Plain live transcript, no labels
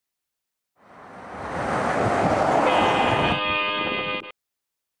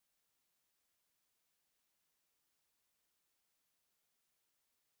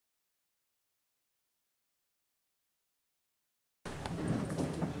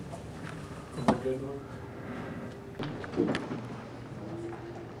Thank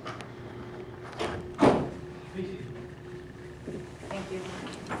you.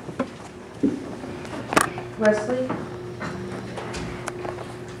 Wesley.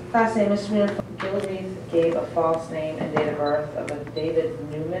 Class A misdemeanor. Gilreath gave a false name and date of birth of a David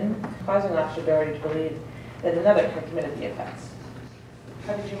Newman, causing Officer Doherty to believe that another had committed the offense.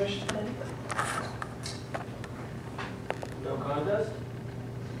 How did you wish to plead? No contest?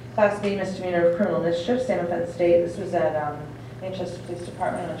 Class B misdemeanor of criminal mischief, same offense date. This was at Manchester Police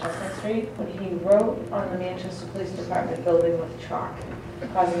Department on Chestnut Street when he wrote on the Manchester Police Department building with chalk,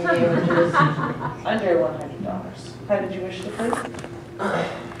 causing damages under $100. How did you wish to plead?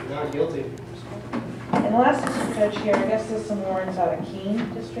 Not guilty. And the last district judge here, I guess there's some warrants out of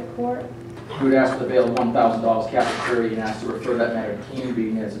Keene District Court. We would ask for the bail of $1,000 cash security and ask to refer that matter to Keene,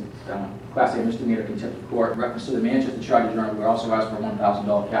 being as a Class A misdemeanor contempt of court. In reference to the Manchester charges, Your Honor, we would also ask for a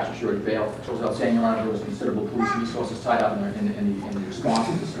 $1,000 cash security bail. It goes without saying, Your Honor, there was considerable police resources tied up in the response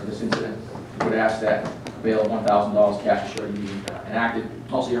to this incident. We would ask that a bail of $1,000 cash security be enacted.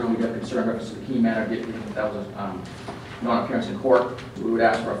 Also, Your Honor, we have concern in reference to the Keene matter. That was a non-appearance in court. So we would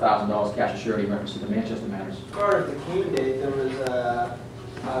ask for $1,000 cash security in reference to the Manchester matters. As far as the Keene date, there was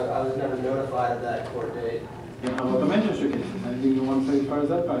I was never notified of that court date. Yeah, how about the Manchester case? Anything you want to say as far as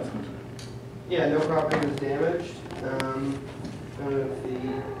that part's concerned? Yeah, no property was damaged. None of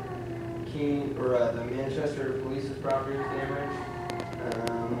the Keene or the Manchester police's property was damaged. I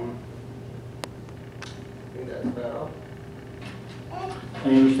think that's about all. I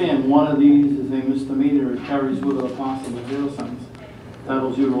understand one of these is a misdemeanor. It carries with it a possible jail sentence.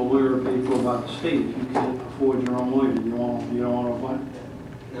 Entitles you to a lawyer to pay for about the state. You can afford your own lawyer. You don't want to apply?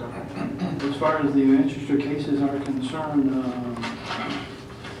 No. As far as the Manchester cases are concerned,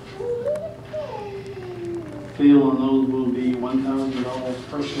 bail on those will be $1,000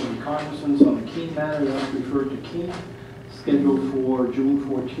 personal recognizance. On the Keene matter, that's referred to Keene. Scheduled for June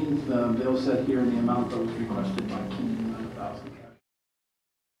 14th. Bail set here in the amount that was requested by Keene, $1,000.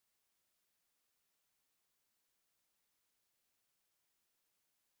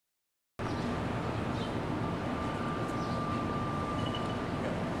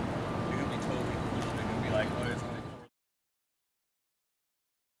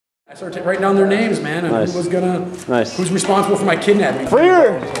 I started writing down their names, man, and Nice. who was gonna, Nice. who's responsible for my kidnapping.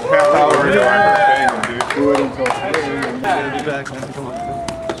 Freeman!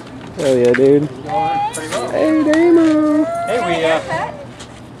 Hell yeah, dude. Hey, Ademo! Hey,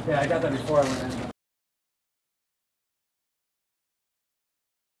 yeah, I got that before I went in.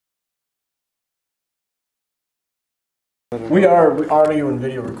 We are audio and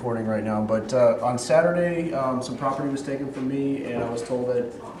video recording right now, but on Saturday, some property was taken from me, and I was told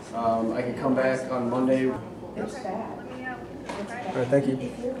that I could come back on Monday. It's bad. All right, thank you.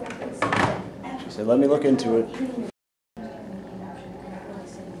 She said, let me look into it.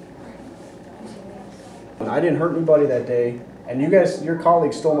 I didn't hurt anybody that day, and your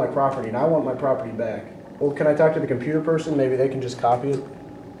colleagues stole my property, and I want my property back. Well, can I talk to the computer person? Maybe they can just copy it.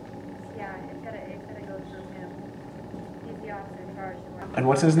 Yeah, it's gonna go through him. He's the officer in charge. And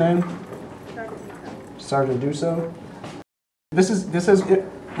what's his name? Sergeant Duso. This has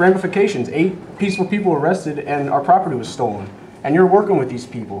ramifications. 8 peaceful people arrested, and our property was stolen. And you're working with these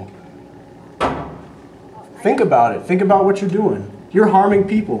people. Think about it. Think about what you're doing. You're harming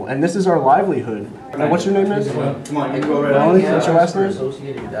people, and this is our livelihood. And what's your name, man? Come on, you go right on. Melanie, what's your last name?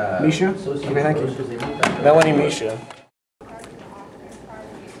 Misha? Okay, thank you. Melanie Misha.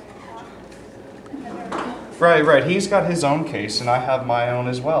 Right. He's got his own case, and I have my own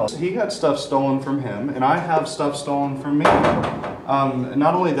as well. He got stuff stolen from him, and I have stuff stolen from me.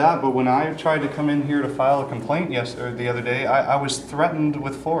 Not only that, but when I tried to come in here to file a complaint the other day, I was threatened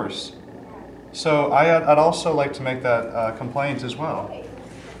with force. So I'd also like to make that complaint as well.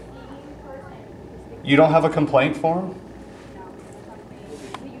 You don't have a complaint form?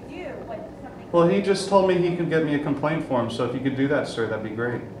 Well, he just told me he could get me a complaint form, so if you could do that, sir, that'd be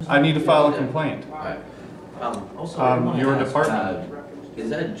great. I need to file a complaint. Your department.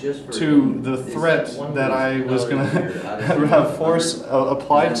 Is that just for to the threat that I was going to have force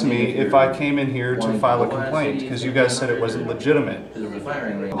applied to me if I came in here to file a complaint, because you guys said it wasn't legitimate.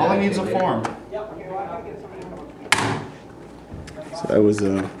 All I need is a form. So that was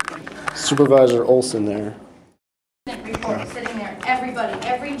Supervisor Olson there. Report sitting there. Everybody,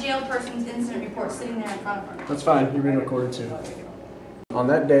 every jail person's incident report sitting there in front of her. That's fine. You're being recorded too. On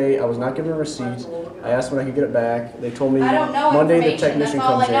that day, I was not given a receipt. I asked when I could get it back. They told me Monday the technician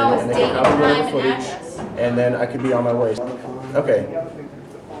comes in and they can copy the footage, and then I could be on my way. Okay.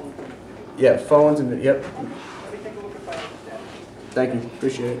 Yeah, phones and yep. Thank you.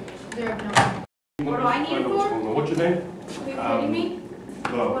 Appreciate it. What do I need it for? What's your name? Are you kidding me?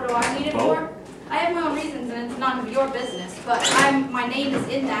 Beau. What do I need it Beau? for? I have my own reasons and it's none of your business, but my name is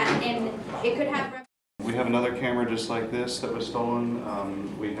in that and it could have... We have another camera just like this that was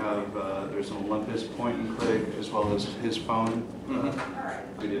stolen. We have, there's an Olympus point and click as well as his phone.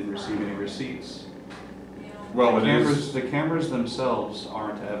 We didn't receive any receipts. Well, The cameras themselves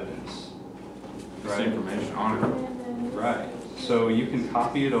aren't evidence. It's the information on it. Right. So you can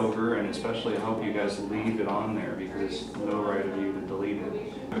copy it over, and especially I hope you guys leave it on there because no right of you to delete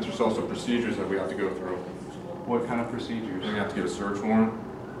it. But there's also procedures that we have to go through. What kind of procedures? We have to get a search warrant,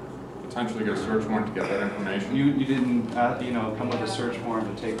 potentially get a search warrant to get that information. You didn't, come with a search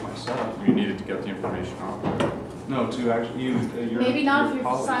warrant to take my stuff. We needed to get the information off. No, to actually, Maybe not if you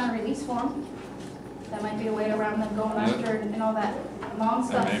policy. sign a release form. That might be a way around them going after and all that long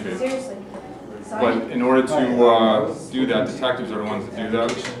stuff, maybe. seriously. But in order to do that, detectives are the ones that do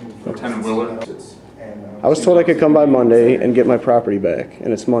that. Lieutenant Willard. I was told I could come by Monday and get my property back,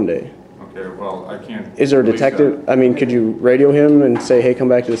 and it's Monday. Okay, well, I can't. Is there a release detective? I mean, could you radio him and say, hey, come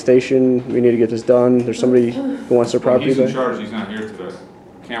back to the station, we need to get this done, there's somebody who wants their that. Well, property he's in back? charge, he's not here today.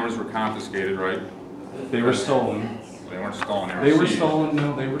 Cameras were confiscated, right? They were stolen. They weren't stolen, They were seized. stolen,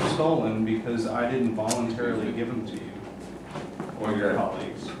 no, they were stolen because I didn't voluntarily give them to you or your Okay.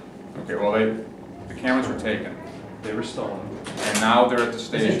 colleagues. Okay, well, the cameras were taken, They were stolen. and now they're at the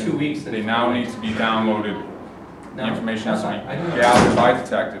station. 2 weeks that They it's now gone. need to be downloaded. The No, information has to that's fine. I be know. gathered by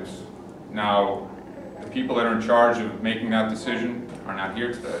detectives. Now, the people that are in charge of making that decision are not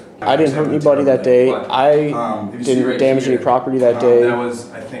here today. I didn't hurt anybody that day, I didn't damage any property that day.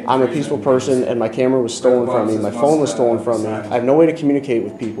 I'm a peaceful person, and my camera was stolen from me, my phone was stolen from me. I have no way to communicate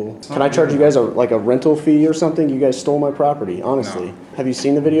with people. Can I charge you guys like a rental fee or something? You guys stole my property, honestly. No. Have you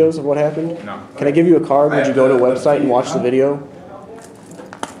seen the videos of what happened? No. Can I give you a card? Would you go to a website and watch the video?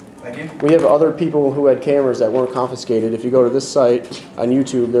 We have other people who had cameras that weren't confiscated. If you go to this site on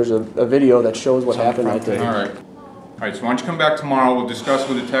YouTube, there's a video that shows what happened that day. All right. All right, so why don't you come back tomorrow, we'll discuss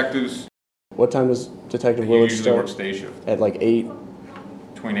with detectives. What time does Detective You Willard usually work start? day shift, At like 8?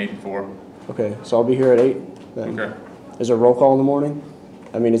 between 8 and 4. Okay, so I'll be here at 8 then. Okay. Is there a roll call in the morning?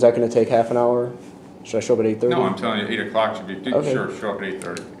 I mean, is that going to take half an hour? Should I show up at 8:30? No, I'm telling you, 8 o'clock should be, Okay. sure, show up at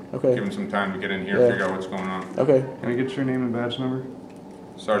 8:30. Okay. Give them some time to get in here, Yeah. figure out what's going on. Okay. Can I get your name and badge number?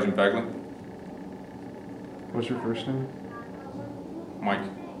 Sergeant Begley, What's your first name? Mike,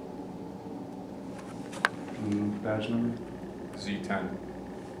 And badge number? Z10.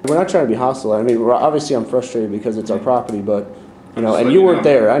 We're not trying to be hostile. I mean, obviously I'm frustrated because it's our property, but, I'm just and letting you you weren't know.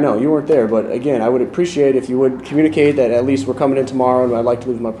 there. I know, you weren't there, but again, I would appreciate if you would communicate that at least we're coming in tomorrow and I'd like to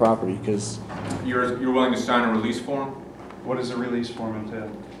leave my property, because You're willing to sign a release form? What does a release form entail?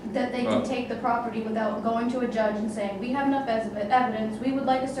 That they can take the property without going to a judge and saying, we have enough evidence, we would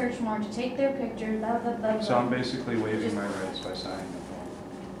like a search warrant to take their pictures, blah, blah, blah, So I'm blah. basically waiving my rights by signing the form.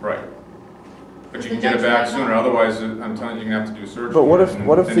 Right. But you The can get it judge back might not. sooner, otherwise I'm telling you, you're gonna have to do a search. But what warrant, if- and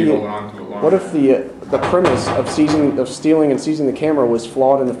what if then you the- hold on to it longer. what if the premise of stealing and seizing the camera was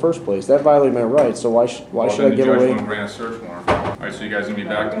flawed in the first place? That violated my rights, so why should I give The judge away? won't grant a search warrant. All right, so you guys gonna be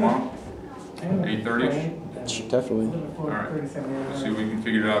back tomorrow? 8:30? Definitely. All right. Let's see if we can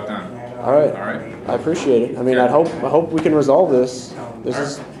figure it out then. All right. All right? I appreciate it. I mean, I hope we can resolve this. This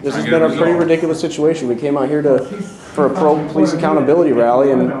has Try and get been it a pretty resolved. ridiculous situation. We came out here for a pro police accountability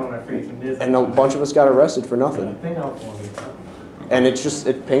rally, and a bunch of us got arrested for nothing. And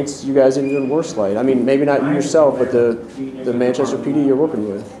it paints you guys in an even worse light. I mean, maybe not you yourself, but the Manchester PD you're working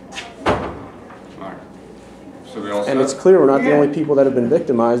with. All right. So we all set? And it's clear we're not the only people that have been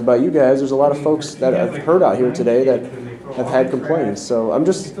victimized by you guys. There's a lot of folks that I've heard out here today that have had complaints. So I'm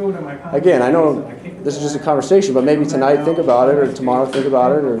just, again, I know this is just a conversation, but maybe tonight think about it, or tomorrow think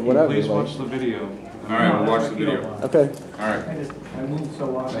about it, or whatever. Please like- watch the video. All right, we'll watch the video. Okay, All right. Have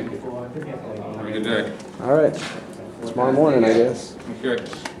a good day. all right. Tomorrow morning, I guess. Okay.